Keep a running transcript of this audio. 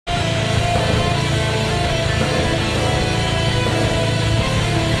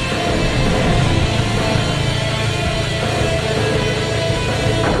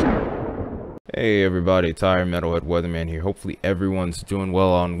Hey everybody, Tire Metalhead Weatherman here. Hopefully everyone's doing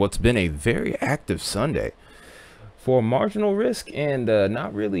well on what's been a very active Sunday. For marginal risk and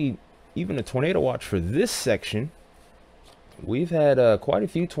not really even a tornado watch for this section, we've had quite a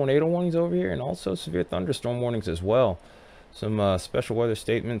few tornado warnings over here and also severe thunderstorm warnings as well. Some special weather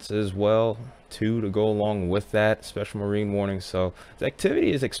statements as well, too, to go along with that. Special marine warnings. So the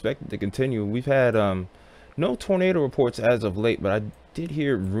activity is expected to continue. We've had no tornado reports as of late, but I did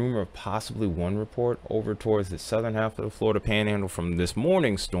hear rumor of possibly one report over towards the southern half of the Florida Panhandle from this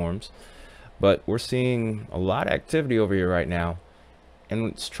morning's storms. But we're seeing a lot of activity over here right now,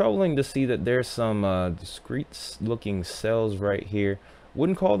 and it's troubling to see that there's some discrete looking cells right here.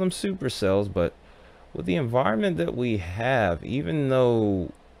 Wouldn't call them supercells, but with the environment that we have, even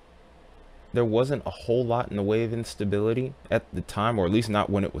though there wasn't a whole lot in the way of instability at the time, or at least not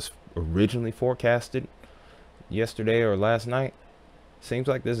when it was originally forecasted yesterday or last night, seems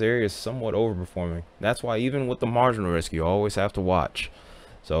like this area is somewhat overperforming. That's why even with the marginal risk, you always have to watch.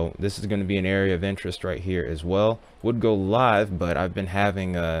 So this is going to be an area of interest right here as well. Would go live, but I've been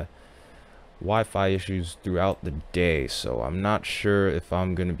having Wi-Fi issues throughout the day, so I'm not sure if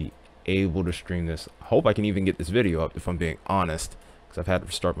I'm going to be able to stream this. I hope I can even get this video up, if I'm being honest, because I've had to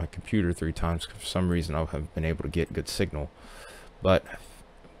restart my computer 3 times. For some reason I haven't been able to get good signal. But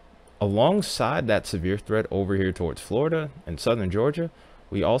alongside that severe threat over here towards Florida and southern Georgia,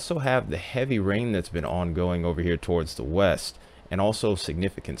 we also have the heavy rain that's been ongoing over here towards the west, and also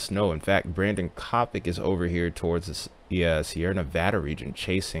significant snow. In fact, Brandon Kopic is over here towards the Sierra Nevada region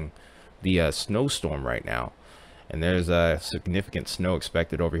chasing the snowstorm right now. And there's significant snow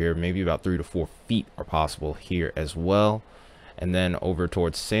expected over here. Maybe about 3 to 4 feet are possible here as well. And then over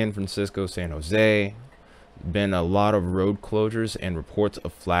towards San Francisco, San Jose, been a lot of road closures and reports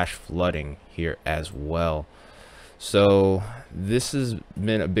of flash flooding here as well. So this has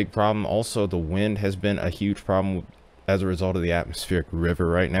been a big problem. Also, the wind has been a huge problem as a result of the atmospheric river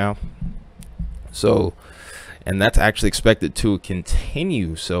right now. So, and that's actually expected to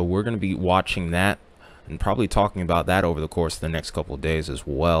continue. So we're going to be watching that and probably talking about that over the course of the next couple of days as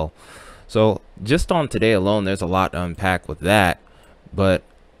well. So just on today alone, there's a lot to unpack with that. But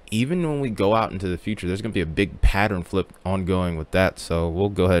even when we go out into the future, there's going to be a big pattern flip ongoing with that. So we'll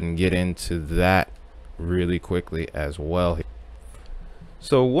go ahead and get into that really quickly as well.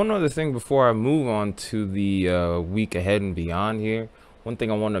 So one other thing before I move on to the week ahead and beyond here, one thing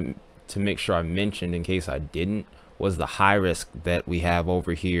I wanted to make sure I mentioned in case I didn't was the high risk that we have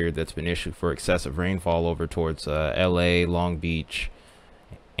over here that's been issued for excessive rainfall over towards LA, Long Beach,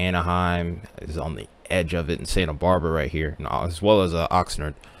 Anaheim is on the edge of it, and Santa Barbara right here, as well as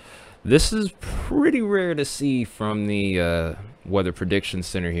Oxnard. This is pretty rare to see from the Weather Prediction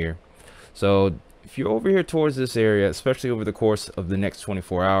Center here. So if you're over here towards this area, especially over the course of the next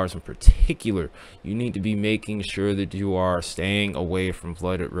 24 hours in particular, you need to be making sure that you are staying away from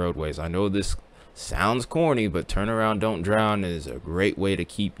flooded roadways. I know this sounds corny, but turn around, don't drown is a great way to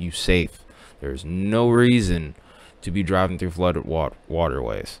keep you safe. There's no reason to be driving through flooded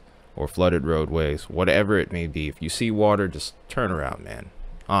waterways or flooded roadways, whatever it may be. If you see water, just turn around, man,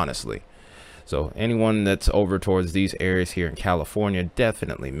 honestly. So anyone that's over towards these areas here in California,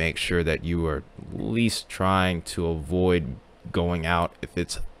 definitely make sure that you are at least trying to avoid going out if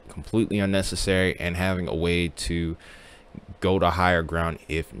it's completely unnecessary, and having a way to go to higher ground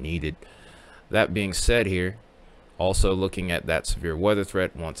if needed. That being said here, also looking at that severe weather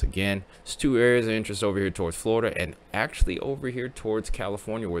threat once again, there's 2 areas of interest over here towards Florida and actually over here towards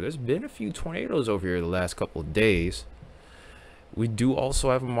California, where there's been a few tornadoes over here the last couple of days. We do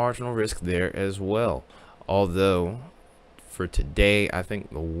also have a marginal risk there as well. Although for today, I think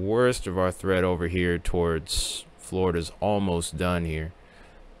the worst of our threat over here towards Florida is almost done here.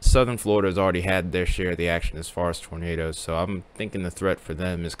 Southern Florida has already had their share of the action as far as tornadoes, so I'm thinking the threat for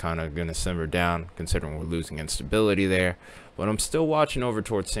them is kind of going to simmer down, considering we're losing instability there. But I'm still watching over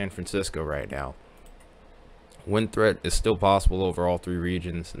towards San Francisco right now. Wind threat is still possible over all 3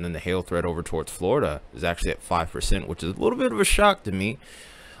 regions, and then the hail threat over towards Florida is actually at 5%, which is a little bit of a shock to me.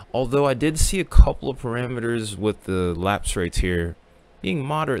 Although I did see a couple of parameters with the lapse rates here being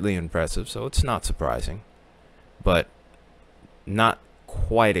moderately impressive, so it's not surprising, but not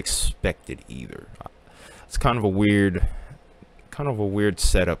quite expected either. It's kind of a weird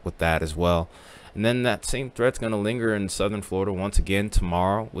setup with that as well. And then that same threat's going to linger in southern Florida once again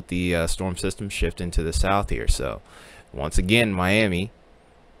tomorrow, with the storm system shifting to the south here. So once again, Miami,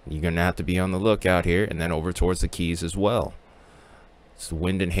 you're going to have to be on the lookout here, and then over towards the Keys as well. It's the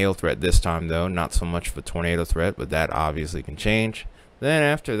wind and hail threat this time, though, not so much of a tornado threat, but that obviously can change. Then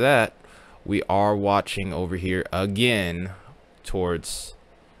after that, we are watching over here again towards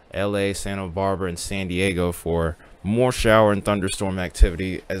LA, Santa Barbara, and San Diego for more shower and thunderstorm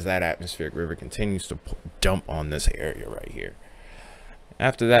activity as that atmospheric river continues to dump on this area right here.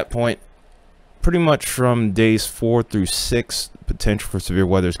 After that point, pretty much from days 4 through 6, potential for severe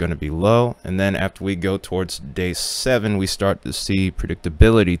weather is going to be low. And then after we go towards day 7, we start to see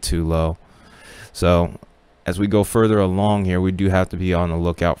predictability too low. So as we go further along here, we do have to be on the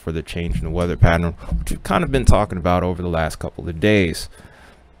lookout for the change in the weather pattern, which we've kind of been talking about over the last couple of days.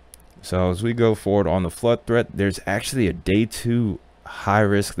 So as we go forward on the flood threat, there's actually a day 2 high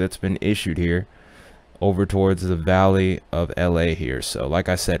risk that's been issued here over towards the valley of LA here. So like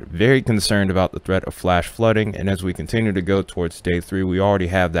I said, very concerned about the threat of flash flooding. And as we continue to go towards day 3, we already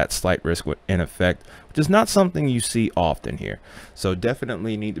have that slight risk in effect, which is not something you see often here. So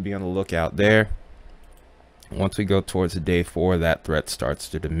definitely need to be on the lookout there. Once we go towards day 4, that threat starts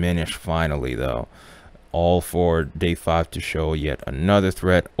to diminish finally though. All for day 5 to show yet another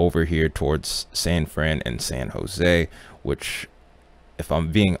threat over here towards San Fran and San Jose, which, if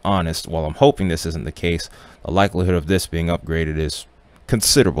I'm being honest, while I'm hoping this isn't the case, the likelihood of this being upgraded is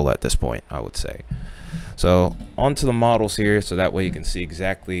considerable at this point, I would say. So onto the models here, so that way you can see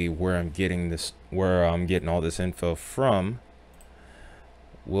exactly where I'm getting all this info from.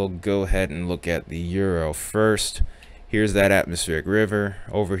 We'll go ahead and look at the Euro first. Here's that atmospheric river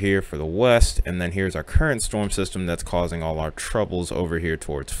over here for the west, and then here's our current storm system that's causing all our troubles over here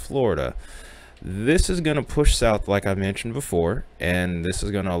towards Florida. This is going to push south like I mentioned before, and this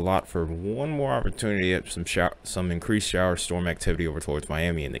is going to allot for one more opportunity at some increased shower storm activity over towards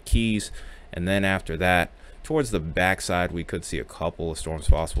Miami and the Keys. And then after that, towards the backside, we could see a couple of storms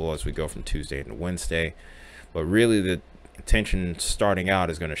possible as we go from Tuesday into Wednesday. But really the attention starting out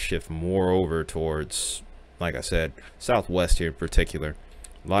is going to shift more over towards, like I said, southwest here in particular.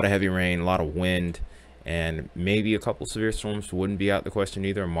 A lot of heavy rain, a lot of wind, and maybe a couple severe storms wouldn't be out the question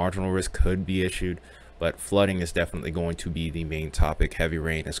either. A marginal risk could be issued, but flooding is definitely going to be the main topic. Heavy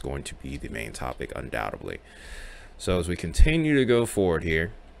rain is going to be the main topic undoubtedly. So as we continue to go forward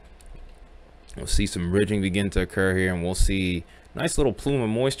here, we'll see some ridging begin to occur here, and we'll see a nice little plume of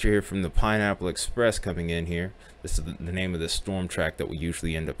moisture here from the Pineapple Express coming in here. This is the name of the storm track that we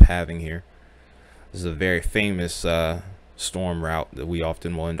usually end up having here. This is a very famous storm route that we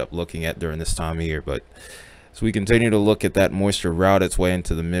often will end up looking at during this time of year. But as we continue to look at that moisture route its way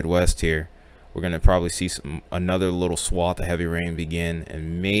into the Midwest here, we're going to probably see another little swath of heavy rain begin.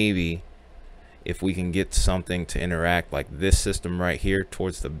 And maybe if we can get something to interact like this system right here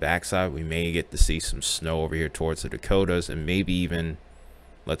towards the backside, we may get to see some snow over here towards the Dakotas, and maybe even,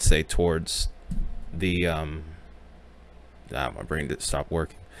 let's say, towards the my brain did stop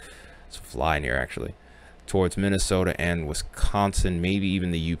working. It's a fly in here actually. Towards Minnesota and Wisconsin, maybe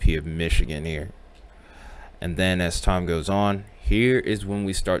even the UP of Michigan here. And then as time goes on, here is when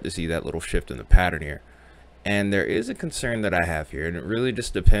we start to see that little shift in the pattern here. And there is a concern that I have here, and it really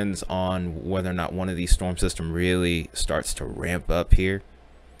just depends on whether or not one of these storm systems really starts to ramp up here.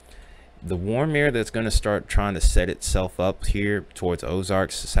 The warm air that's going to start trying to set itself up here towards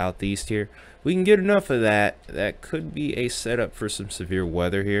Ozarks, southeast here, we can get enough of that. That could be a setup for some severe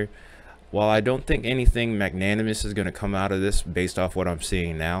weather here. While I don't think anything magnanimous is going to come out of this based off what I'm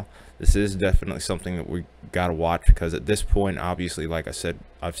seeing now, this is definitely something that we got to watch, because at this point, obviously, like I said,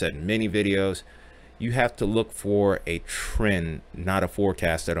 I've said in many videos, you have to look for a trend, not a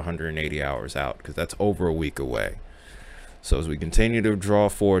forecast at 180 hours out, because that's over a week away. So as we continue to draw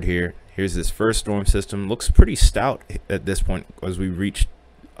forward here, here's this first storm system. Looks pretty stout at this point as we reach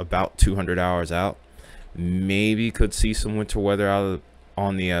about 200 hours out. Maybe could see some winter weather out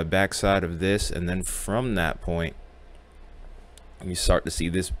on the backside of this, and then from that point you start to see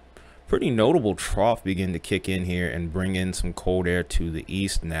this pretty notable trough begin to kick in here and bring in some cold air to the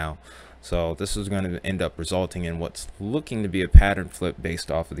east now. So this is going to end up resulting in what's looking to be a pattern flip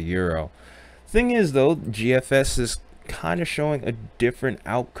based off of the Euro. Thing is though, GFS is kind of showing a different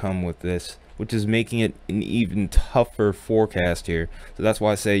outcome with this, which is making it an even tougher forecast here. So that's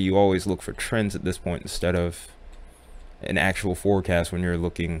why I say you always look for trends at this point instead of an actual forecast when you're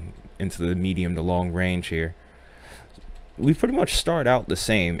looking into the medium to long range here. We pretty much start out the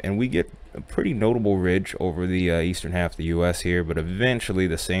same, and we get a pretty notable ridge over the eastern half of the US here, but eventually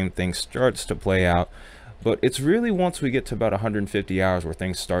the same thing starts to play out. But it's really once we get to about 150 hours where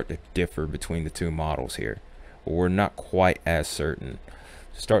things start to differ between the two models here. We're not quite as certain.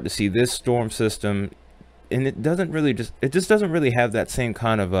 Start to see this storm system, and it just doesn't really have that same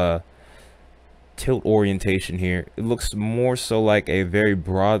kind of tilt orientation here. It looks more so like a very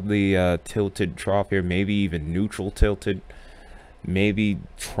broadly tilted trough here, maybe even neutral tilted, maybe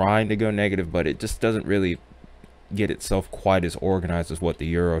trying to go negative, but it just doesn't really get itself quite as organized as what the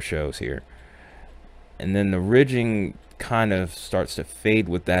Euro shows here. And then the ridging kind of starts to fade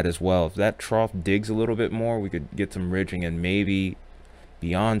with that as well. If that trough digs a little bit more, we could get some ridging, and maybe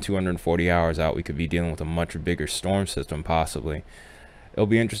beyond 240 hours out, we could be dealing with a much bigger storm system possibly. It'll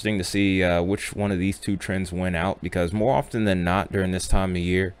be interesting to see which one of these two trends win out, because more often than not during this time of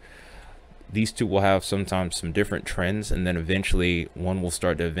year, these two will have sometimes some different trends, and then eventually one will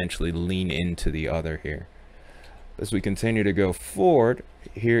start to eventually lean into the other here. As we continue to go forward,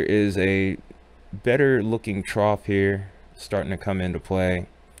 here is a better looking trough here starting to come into play,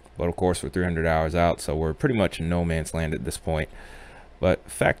 but of course we're 300 hours out, so we're pretty much in no man's land at this point.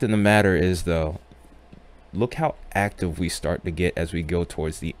 But fact of the matter is though, look how active we start to get as we go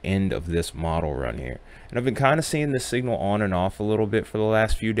towards the end of this model run here. And I've been kind of seeing this signal on and off a little bit for the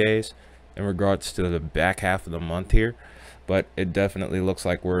last few days in regards to the back half of the month here, but it definitely looks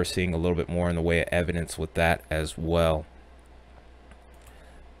like we're seeing a little bit more in the way of evidence with that as well.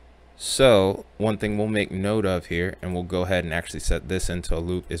 So one thing we'll make note of here, and we'll go ahead and actually set this into a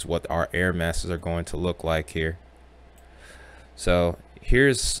loop, is what our air masses are going to look like here. So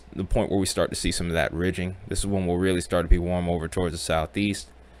here's the point where we start to see some of that ridging. This is when we'll really start to be warm over towards the southeast.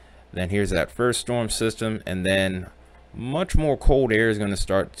 Then here's that first storm system, and then much more cold air is going to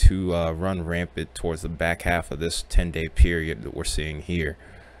start to run rampant towards the back half of this 10-day period that we're seeing here.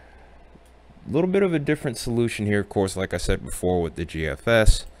 A little bit of a different solution here, of course, like I said before, with the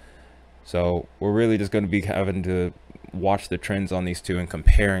GFS. So we're really just going to be having to watch the trends on these two and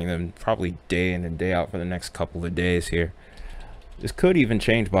comparing them probably day in and day out for the next couple of days here. This could even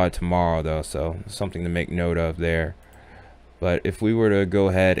change by tomorrow though, so something to make note of there. But if we were to go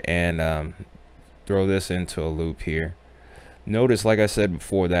ahead and throw this into a loop here, notice, like I said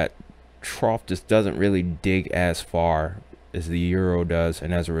before, that trough just doesn't really dig as far as the Euro does,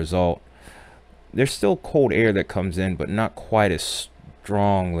 and as a result, there's still cold air that comes in, but not quite as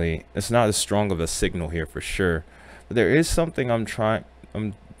strongly. It's not as strong of a signal here for sure. But there is something I'm trying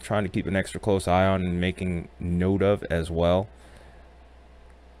to keep an extra close eye on and making note of as well,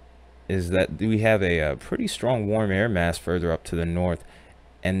 is that we have a pretty strong warm air mass further up to the north,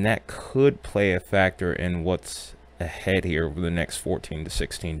 and that could play a factor in what's ahead here over the next 14 to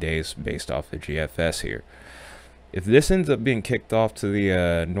 16 days based off the GFS here. If this ends up being kicked off to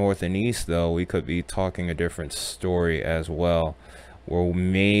the north and east though, we could be talking a different story as well, where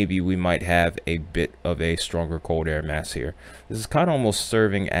maybe we might have a bit of a stronger cold air mass here. This is kind of almost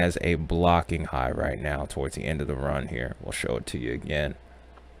serving as a blocking high right now towards the end of the run here. We'll show it to you again.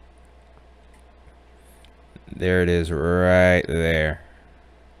 There it is right there.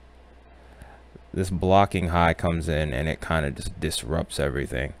 This blocking high comes in and it kind of just disrupts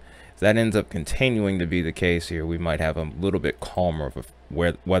everything. If that ends up continuing to be the case here, we might have a little bit calmer of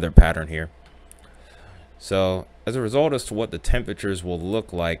a weather pattern here. So as a result as to what the temperatures will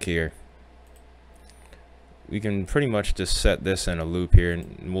look like here, we can pretty much just set this in a loop here,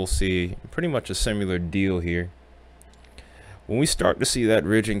 and we'll see pretty much a similar deal here. When we start to see that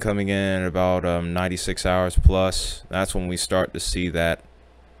ridging coming in at about 96 hours plus, that's when we start to see that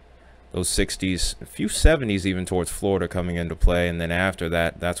those 60s, a few 70s even towards Florida coming into play. And then after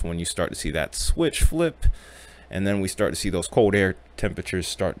that, that's when you start to see that switch flip, and then we start to see those cold air temperatures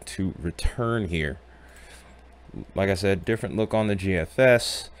start to return here. Like I said, different look on the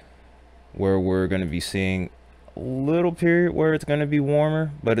GFS, where we're going to be seeing a little period where it's going to be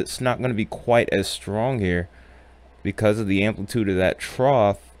warmer, but it's not going to be quite as strong here because of the amplitude of that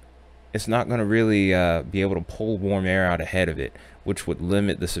trough. It's not going to really be able to pull warm air out ahead of it, which would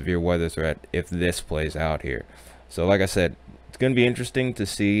limit the severe weather threat if this plays out here. So like I said, it's going to be interesting to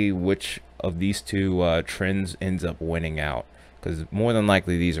see which of these two trends ends up winning out, because more than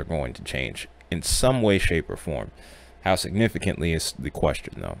likely these are going to change in some way, shape, or form. How significantly is the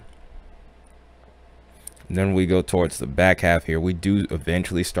question though. And then we go towards the back half here. We do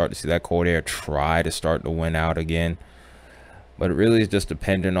eventually start to see that cold air try to start to win out again, but it really is just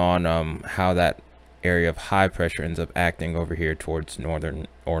dependent on how that area of high pressure ends up acting over here towards northern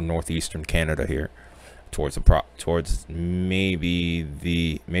or northeastern Canada here, towards maybe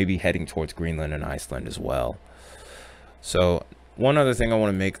heading towards Greenland and Iceland as well. So one other thing I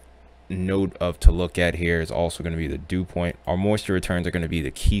want to make note of to look at here is also going to be the dew point. Our moisture returns are going to be the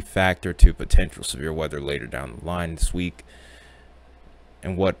key factor to potential severe weather later down the line this week.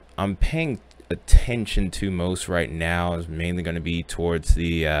 And what I'm paying attention to most right now is mainly going to be towards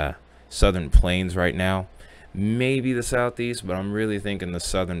the southern plains right now, maybe the southeast, but I'm really thinking the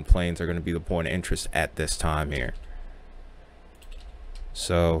southern plains are going to be the point of interest at this time here.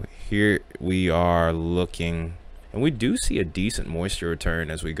 So here we are looking And we do see a decent moisture return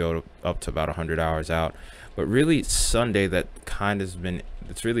as we go up to about 100 hours out. But really Sunday, that kind of has been,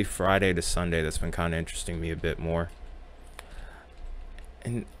 it's really Friday to Sunday that's been kind of interesting me a bit more.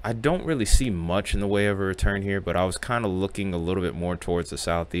 And I don't really see much in the way of a return here, but I was kind of looking a little bit more towards the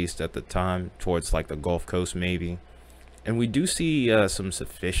southeast at the time, towards like the Gulf Coast maybe. And we do see some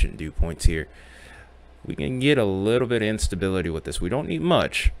sufficient dew points here. We can get a little bit of instability with this. We don't need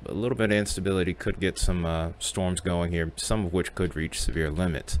much, but a little bit of instability could get some storms going here, some of which could reach severe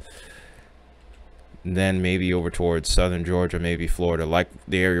limits. And then maybe over towards southern Georgia, maybe Florida, like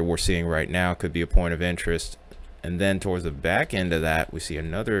the area we're seeing right now, could be a point of interest. And then towards the back end of that, we see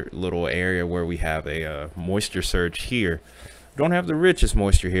another little area where we have a moisture surge here. Don't have the richest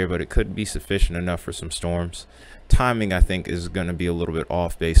moisture here, but it could be sufficient enough for some storms. Timing, I think, is going to be a little bit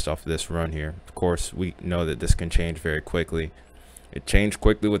off based off this run here. Of course, we know that this can change very quickly. It changed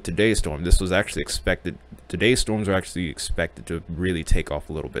quickly with today's storm. This was actually expected. Today's storms are actually expected to really take off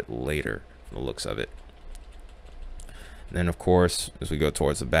a little bit later from the looks of it. And then, of course, as we go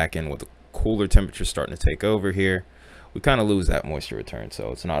towards the back end with the cooler temperatures starting to take over here, we kind of lose that moisture return.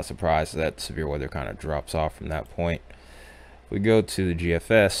 So it's not a surprise that severe weather kind of drops off from that point. We go to the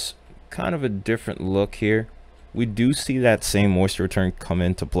GFS, kind of a different look here. We do see that same moisture return come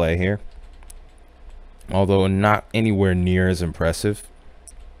into play here, although not anywhere near as impressive.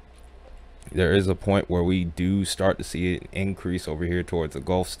 There is a point where we do start to see an increase over here towards the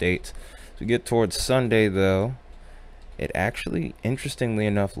Gulf states. As we get towards Sunday, though, it actually, interestingly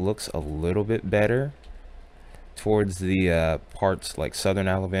enough, looks a little bit better towards the parts like southern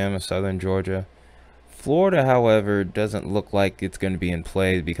Alabama, southern Georgia. Florida, however, doesn't look like it's going to be in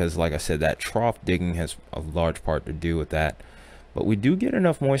play because, like I said, that trough digging has a large part to do with that. But we do get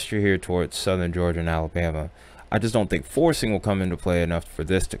enough moisture here towards southern Georgia and Alabama. I just don't think forcing will come into play enough for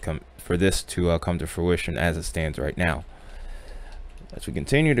this to come to fruition as it stands right now. As we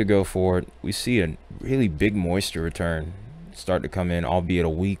continue to go forward, we see a really big moisture return start to come in, albeit a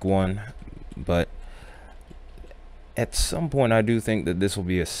weak one, but at some point I do think that this will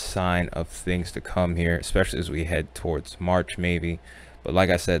be a sign of things to come here, especially as we head towards March maybe. But like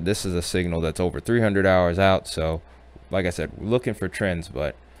I said, this is a signal that's over 300 hours out, so like I said, we're looking for trends,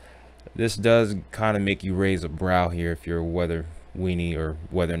 but this does kind of make you raise a brow here if you're a weather weenie or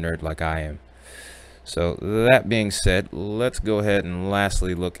weather nerd like I am. So that being said, let's go ahead and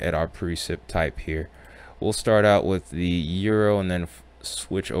lastly look at our precip type here. We'll start out with the Euro and then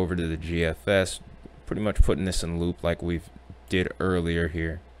switch over to the GFS, pretty much putting this in loop like we did earlier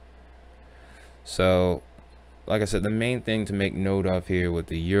here. So like I said, the main thing to make note of here with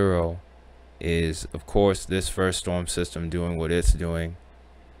the Euro is, of course, this first storm system doing what it's doing,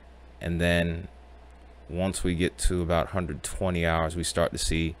 and then once we get to about 120 hours, we start to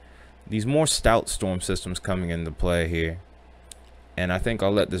see these more stout storm systems coming into play here. And I think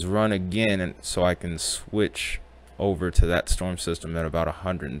I'll let this run again, and so I can switch over to that storm system at about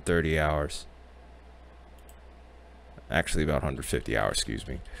 130 hours. Actually about 150 hours, excuse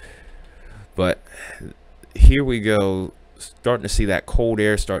me. But here we go, starting to see that cold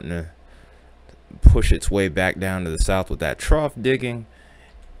air starting to push its way back down to the south with that trough digging.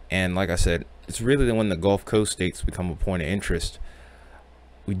 And like I said, it's really when the Gulf Coast states become a point of interest.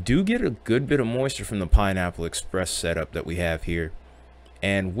 We do get a good bit of moisture from the Pineapple Express setup that we have here.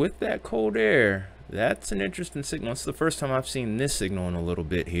 And with that cold air, that's an interesting signal. It's the first time I've seen this signal in a little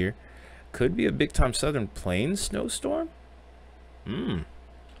bit here. Could be a big time Southern Plains snowstorm. And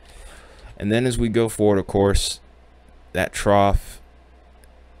then as we go forward, of course, that trough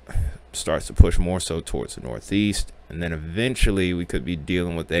starts to push more so towards the northeast. And then eventually we could be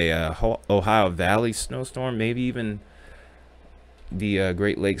dealing with a Ohio Valley snowstorm, maybe even the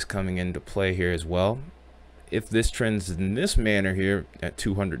Great Lakes coming into play here as well. If this trends in this manner here at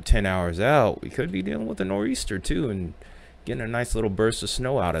 210 hours out, we could be dealing with a nor'easter too and getting a nice little burst of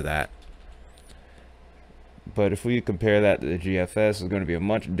snow out of that. But if we compare that to the GFS, it's going to be a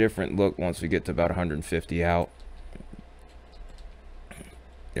much different look once we get to about 150 out.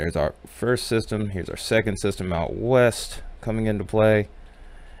 There's our first system. Here's our second system out west coming into play.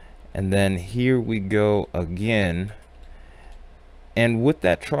 And then here we go again. And with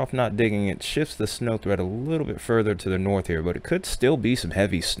that trough not digging, it shifts the snow thread a little bit further to the north here, but it could still be some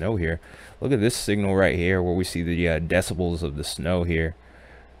heavy snow here. Look at this signal right here where we see the decibels of the snow here.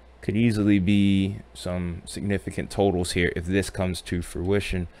 Could easily be some significant totals here if this comes to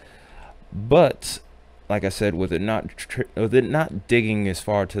fruition. But like I said, with it not digging as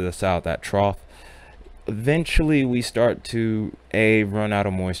far to the south, that trough, eventually we start to A, run out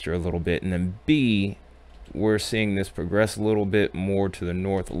of moisture a little bit, and then B, we're seeing this progress a little bit more to the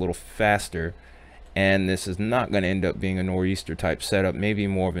north, a little faster, And this is not going to end up being a nor'easter type setup, maybe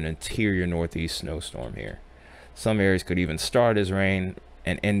more of an interior northeast snowstorm here. Some areas could even start as rain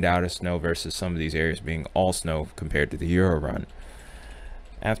and end out as snow, versus some of these areas being all snow compared to the Euro run.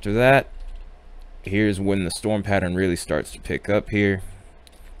 After that, here's when the storm pattern really starts to pick up here.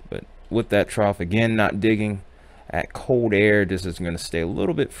 But with that trough again not digging at cold air, this is going to stay a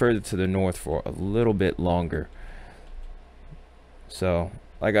little bit further to the north for a little bit longer. So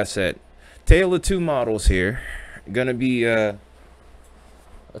like I said, tale of two models here. Gonna be a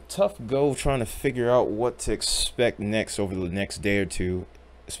tough go trying to figure out what to expect next over the next day or two,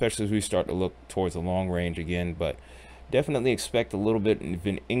 especially as we start to look towards the long range again. But definitely expect a little bit of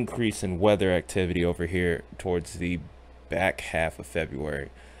an increase in weather activity over here towards the back half of February.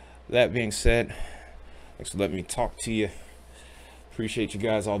 That being said, thanks for letting me talk to you. Appreciate you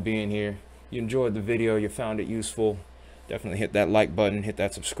guys all being here. You enjoyed the video, you found it useful, definitely hit that like button, hit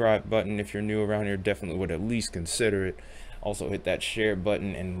that subscribe button. If you're new around here, definitely would at least consider it. Also hit that share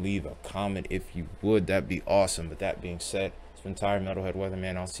button and leave a comment if you would. That'd be awesome. But that being said, it's been Tyler, Metalhead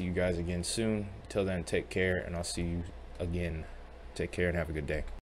Weatherman. I'll see you guys again soon. Until then, take care, and I'll see you again. Take care and have a good day.